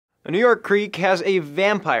A New York creek has a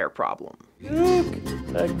vampire problem. Look,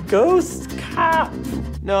 a ghost cop.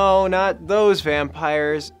 No, not those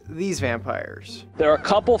vampires, these vampires. They're a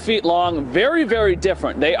couple feet long, very, very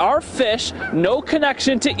different. They are fish, no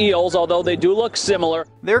connection to eels, although they do look similar.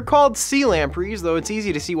 They're called sea lampreys, though it's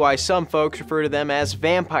easy to see why some folks refer to them as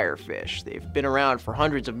vampire fish. They've been around for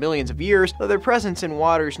hundreds of millions of years, though their presence in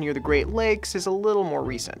waters near the Great Lakes is a little more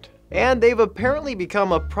recent. And they've apparently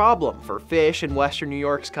become a problem for fish in western New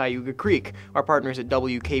York's Cayuga Creek. Our partners at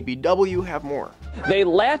WKBW have more. They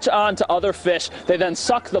latch on to other fish, they then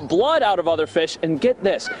suck the blood out of other fish, and get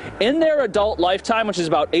this, in their adult lifetime, which is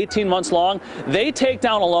about 18 months long, they take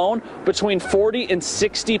down alone between 40 and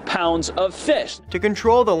 60 pounds of fish. To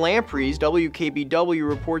control the lampreys, WKBW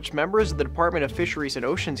reports members of the Department of Fisheries and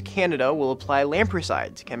Oceans Canada will apply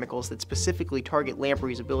lampricides, chemicals that specifically target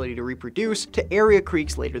lampreys' ability to reproduce, to area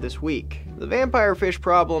creeks later this week. The vampire fish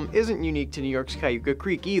problem isn't unique to New York's Cayuga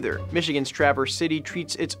Creek either. Michigan's Traverse City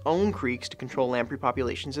treats its own creeks to control lamprey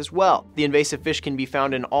populations as well. The invasive fish can be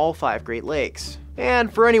found in all 5 Great Lakes.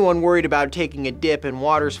 And for anyone worried about taking a dip in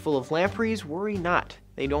waters full of lampreys, worry not.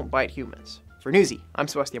 They don't bite humans. For Newsy, I'm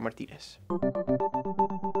Sebastián Martínez.